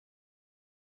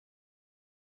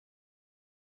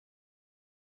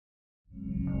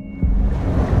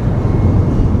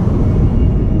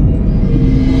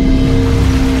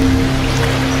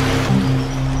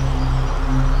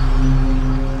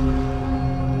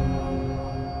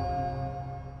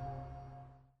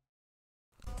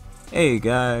Hey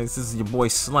guys, this is your boy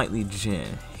Sightlyjin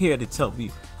here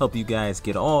to help you guys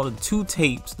get all the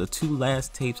two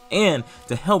last tapes, and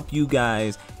to help you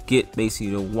guys get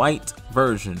basically the white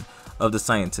version of the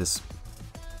scientist.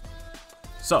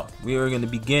 So we are going to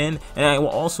begin, and I will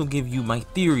also give you my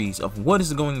theories of what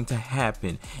is going to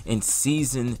happen in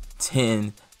season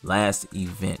 10 last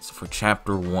events for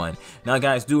chapter 1. Now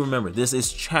guys, do remember, this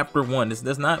is chapter 1. This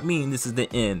does not mean this is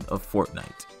the end of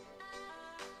Fortnite.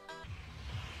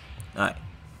 Alright,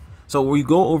 so we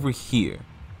go over here,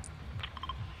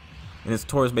 and it's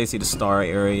towards basically the star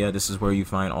area. This is where you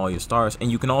find all your stars, and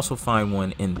you can also find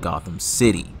one in Gotham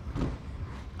City.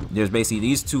 There's basically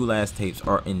these two last tapes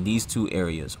are in these two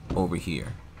areas over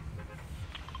here.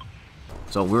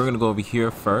 So we're gonna go over here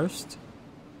first,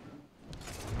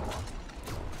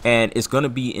 and it's gonna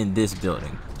be in this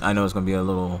building. I know it's gonna be a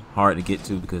little hard to get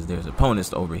to because there's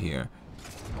opponents over here.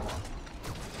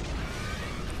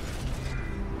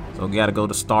 So we gotta go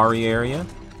to Starry area,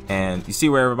 and you see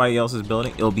where everybody else is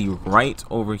building? It'll be right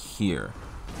over here.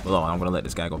 Well, I'm gonna let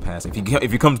this guy go past.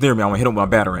 If he comes near me, I'm gonna hit him with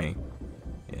my batarang.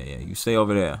 Yeah, you stay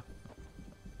over there.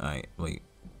 All right, wait.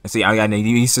 See, I need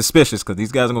to be suspicious because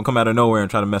these guys are gonna come out of nowhere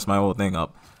and try to mess my whole thing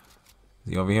up.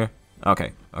 Is he over here?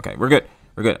 Okay, we're good.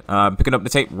 We're good. Picking up the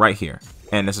tape right here,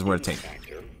 and this is where the tape.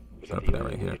 I'm gonna put that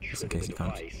right here just in case he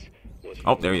comes.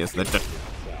 Oh, there he is.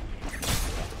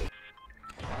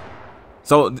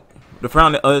 So the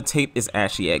front of the other tape is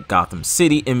actually at Gotham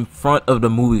City, in front of the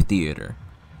movie theater.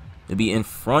 It'll be in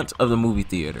front of the movie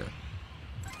theater.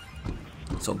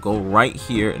 So go right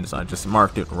here, and so I just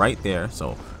marked it right there.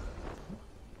 So,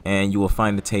 and you will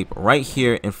find the tape right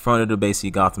here in front of the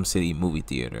basically Gotham City movie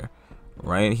theater.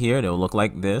 Right here, they'll look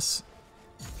like this.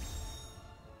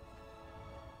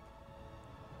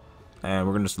 And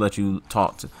we're gonna just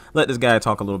let this guy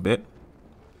talk a little bit.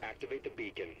 Activate the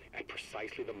beacon at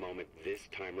precisely the moment this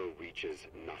timer reaches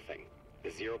nothing.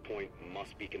 The 0 point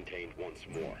must be contained once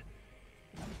more.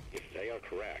 If they are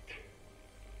correct,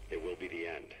 it will be the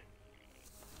end.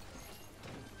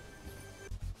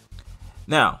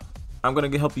 Now, I'm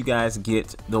gonna help you guys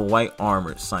get the white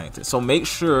armored scientist. So make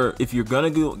sure if you're gonna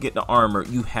get the armor,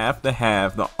 you have to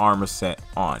have the armor set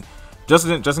on. Just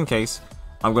in case,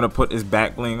 I'm gonna put his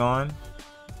back bling on.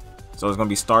 So it's gonna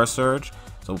be Star Surge.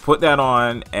 So put that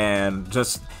on, and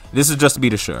this is just to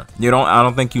be sure. I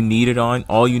don't think you need it on.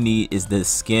 All you need is the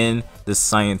skin, the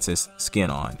scientist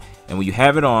skin on. And when you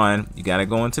have it on, you gotta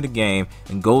go into the game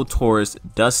and go towards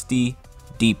Dusty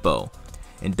Depot.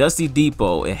 In Dusty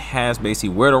Depot, it has basically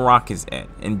where the rock is at.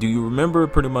 And do you remember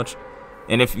pretty much,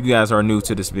 and if you guys are new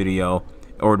to this video,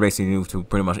 or basically new to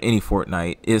pretty much any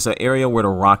Fortnite, is an area where the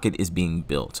rocket is being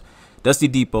built. Dusty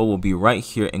Depot will be right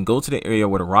here, and go to the area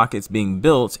where the rocket's being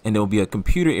built, and there will be a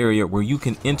computer area where you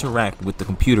can interact with the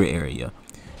computer area.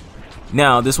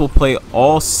 Now, this will play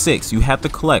all 6. You have to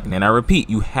collect, and I repeat,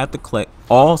 you have to collect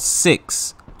all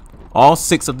six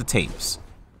of the tapes.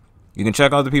 You can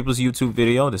check out the people's YouTube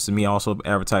video. This is me also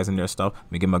advertising their stuff.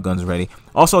 Let me get my guns ready.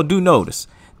 Also, do notice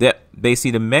that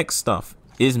basically the mech stuff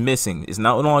is missing. It's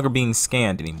no longer being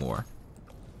scanned anymore.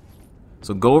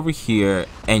 So go over here,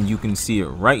 and you can see it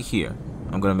right here.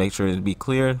 I'm going to make sure it be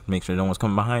clear. Make sure no one's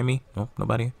coming behind me. Nope,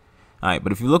 nobody. Alright,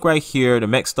 but if you look right here, the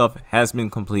mech stuff has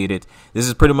been completed. This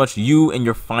is pretty much you in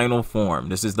your final form.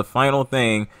 This is the final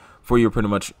thing for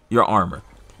your armor.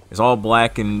 It's all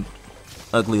black and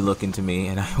ugly looking to me,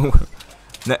 and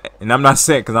I'm not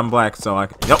sick because I'm black, so I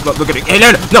nope, look at it. Hey,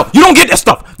 no, you don't get that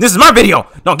stuff. This is my video.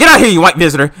 No, get out of here, you white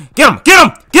visitor. Get him.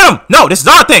 No, this is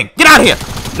our thing. Get out of here.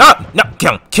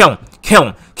 No,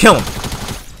 kill him.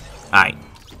 Alright.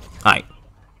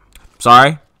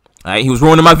 Sorry. Alright, he was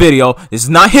ruining my video. This is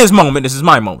not his moment. This is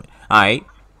my moment. Alright.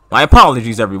 My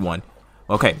apologies, everyone.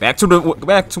 Okay, back to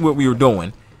what we were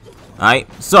doing.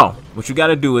 Alright, so what you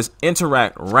gotta do is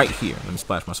interact right here. Let me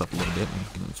splash myself a little bit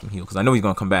and give him some heal because I know he's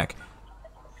gonna come back.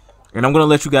 And I'm gonna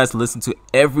let you guys listen to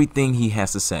everything he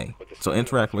has to say. So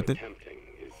interact with it.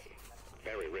 Is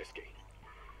very risky.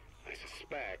 I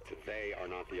suspect they are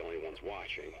not the only ones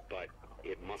watching, but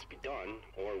it must be done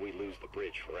or we lose the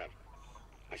bridge forever.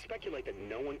 I speculate that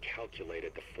no one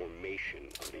calculated the formation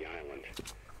of the island,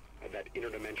 that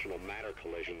interdimensional matter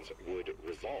collisions would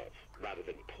resolve rather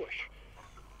than push.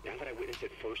 Now that I witnessed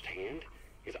it firsthand,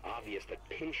 it's obvious that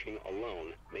pinching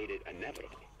alone made it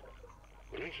inevitable.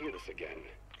 When I hear this again,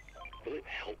 will it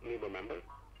help me remember?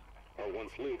 Or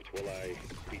once looped, will I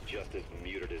be just as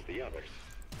muted as the others?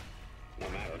 No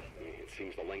matter, it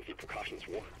seems the lengthy precautions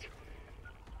worked.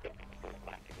 The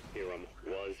Black Theorem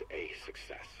was a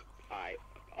success.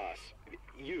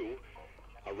 You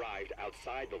arrived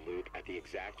outside the loop at the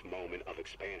exact moment of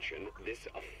expansion. This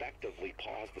effectively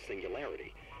paused the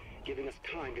singularity. giving us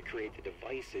time to create the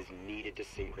devices needed to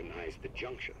synchronize the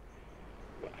junction.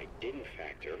 What I didn't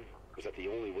factor was that the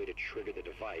only way to trigger the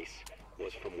device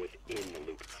was from within the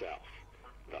loop itself.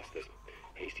 Thus this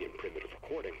hasty and primitive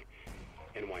recording,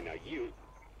 and why now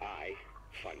I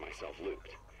find myself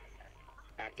looped.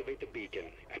 Activate the beacon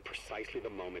at precisely the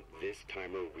moment this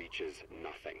timer reaches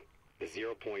nothing. The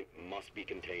 0 point must be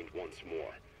contained once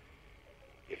more.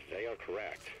 If they are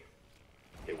correct,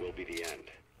 it will be the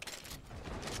end.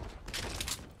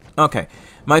 Okay,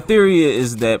 my theory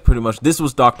is that pretty much this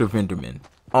was Dr. Vinderman,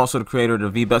 also the creator of the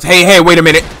V-Bucks. Hey, wait a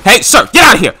minute. Hey, sir, get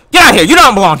out of here. Get out of here. You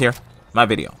don't belong here. My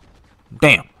video.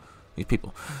 Damn, these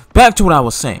people. Back to what I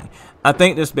was saying. I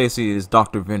think this basically is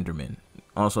Dr. Vinderman.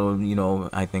 Also, you know,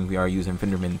 I think we are using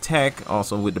Vinderman tech,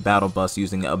 also with the battle bus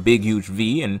using a big, huge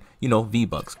V and, you know,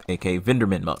 V-Bucks, aka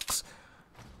Vinderman Bucks.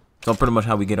 So pretty much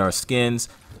how we get our skins.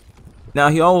 Now,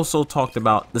 he also talked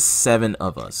about the 7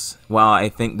 of us. While I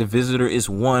think the Visitor is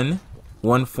one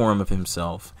form of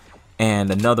himself,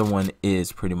 and another one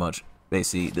is pretty much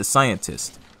basically the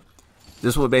Scientist.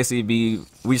 This will basically be,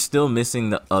 we're still missing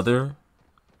the other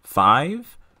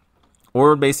 5.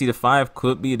 Or basically the 5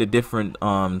 could be the different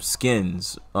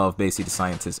skins of basically the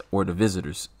Scientist or the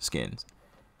Visitor's skins.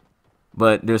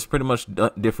 But there's pretty much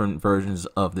different versions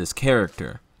of this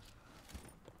character.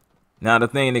 Now the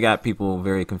thing that got people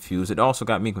very confused, it also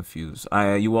got me confused.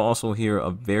 You will also hear a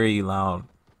very loud,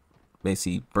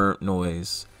 basically burnt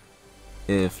noise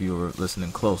if you were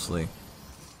listening closely.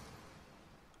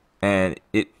 And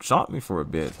it shocked me for a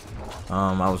bit.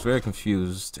 I was very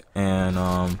confused,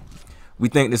 and we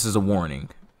think this is a warning.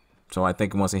 So I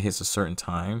think once it hits a certain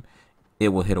time, it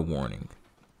will hit a warning.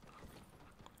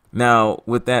 Now,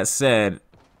 with that said,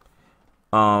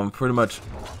 pretty much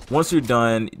once you're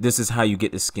done, this is how you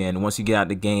get the skin. Once you get out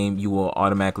the game, you will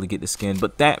automatically get the skin.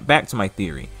 But that, back to my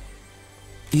theory.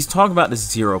 He's talking about the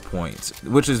 0 points,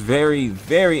 which is very,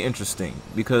 very interesting,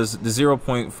 because the 0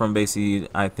 point from basically,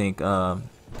 I think, should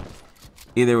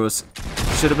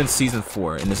have been season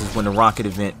 4, and this is when the rocket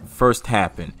event first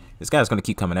happened. This guy's gonna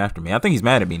keep coming after me. I think he's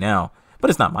mad at me now, but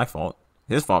it's not my fault.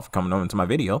 His fault for coming over into my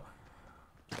video.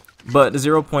 But the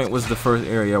 0 point was the first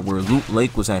area where Loot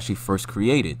Lake was actually first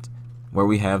created, where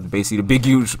we have basically the big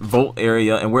huge vault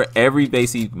area, and where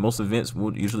most events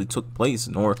would usually took place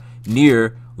or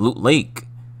near Loot Lake,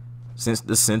 since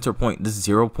the center point, the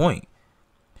 0 point,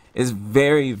 is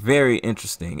very, very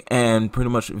interesting. And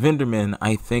pretty much Vinderman,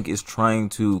 I think, is trying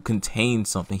to contain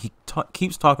something. He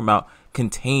keeps talking about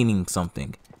containing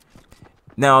something.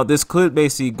 Now, this could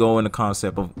basically go in the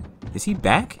concept of, is he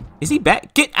back? Is he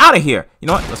back? Get out of here! You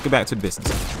know what? Let's get back to the business.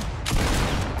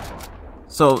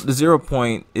 So, the 0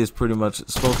 point is pretty much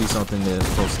supposed to be something that's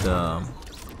supposed to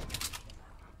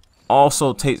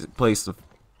also take place of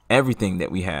everything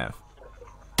that we have.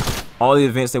 All the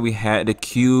events that we had, the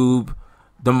cube,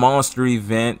 the monster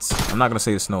events. I'm not going to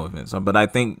say the snow events, but I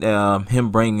think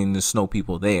him bringing the snow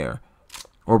people there,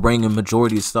 or bringing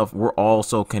majority of stuff, were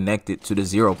also connected to the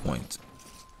 0 point.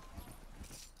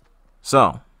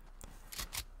 So,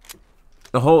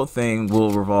 the whole thing will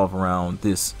revolve around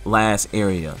this last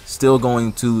area, still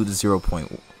going to the 0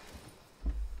 point.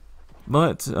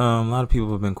 But a lot of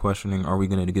people have been questioning, are we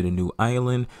going to get a new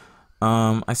island?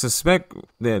 I suspect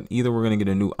that either we're going to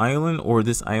get a new island, or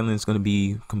this island is going to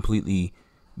be completely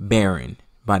barren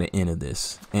by the end of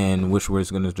this, and which we're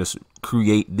going to just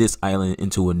create this island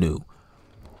into a new.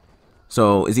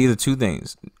 So it's either two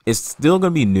things. It's still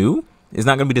going to be new. It's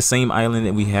not going to be the same island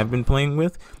that we have been playing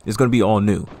with. It's going to be all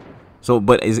new. So,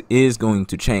 but it is going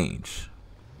to change.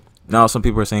 Now, some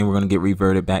people are saying we're going to get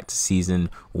reverted back to season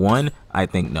 1. I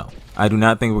think no. I do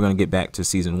not think we're going to get back to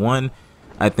season 1.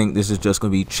 I think this is just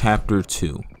going to be chapter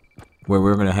 2, where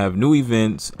we're going to have new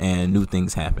events and new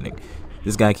things happening.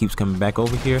 This guy keeps coming back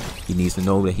over here. He needs to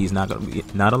know that he's not going to be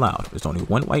not allowed. There's only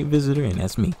one white visitor, and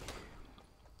that's me.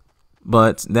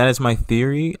 But that is my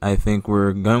theory. I think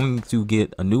we're going to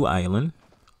get a new island.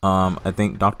 I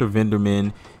think Dr.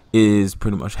 Vinderman is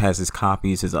pretty much has his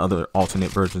copies. His other alternate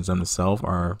versions of himself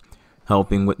are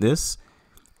helping with this.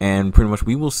 And pretty much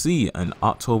we will see on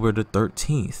October the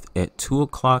 13th at 2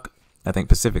 o'clock, I think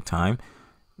Pacific time.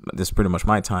 This is pretty much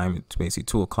my time. It's basically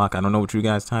 2 o'clock. I don't know what you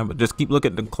guys' time, but just keep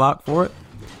looking at the clock for it.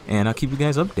 And I'll keep you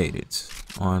guys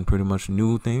updated on pretty much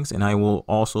new things. And I will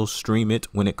also stream it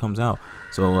when it comes out.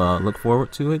 So look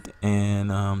forward to it. And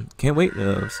can't wait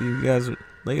to see you guys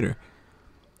later.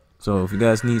 So if you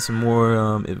guys need some more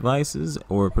advices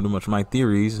or pretty much my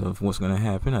theories of what's going to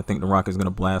happen, I think the rocket is going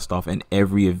to blast off and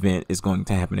every event is going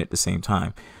to happen at the same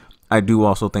time. I do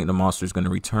also think the monster is going to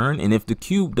return. And if the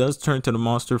cube does turn to the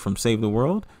monster from Save the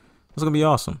World, it's going to be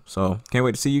awesome. So can't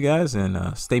wait to see you guys,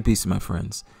 and stay peaceful, my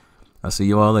friends. I'll see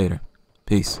you all later.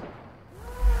 Peace.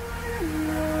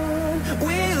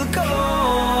 We'll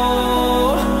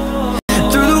go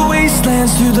through the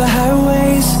wastelands, through the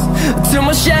highways, till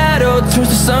my shadow turns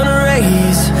to sun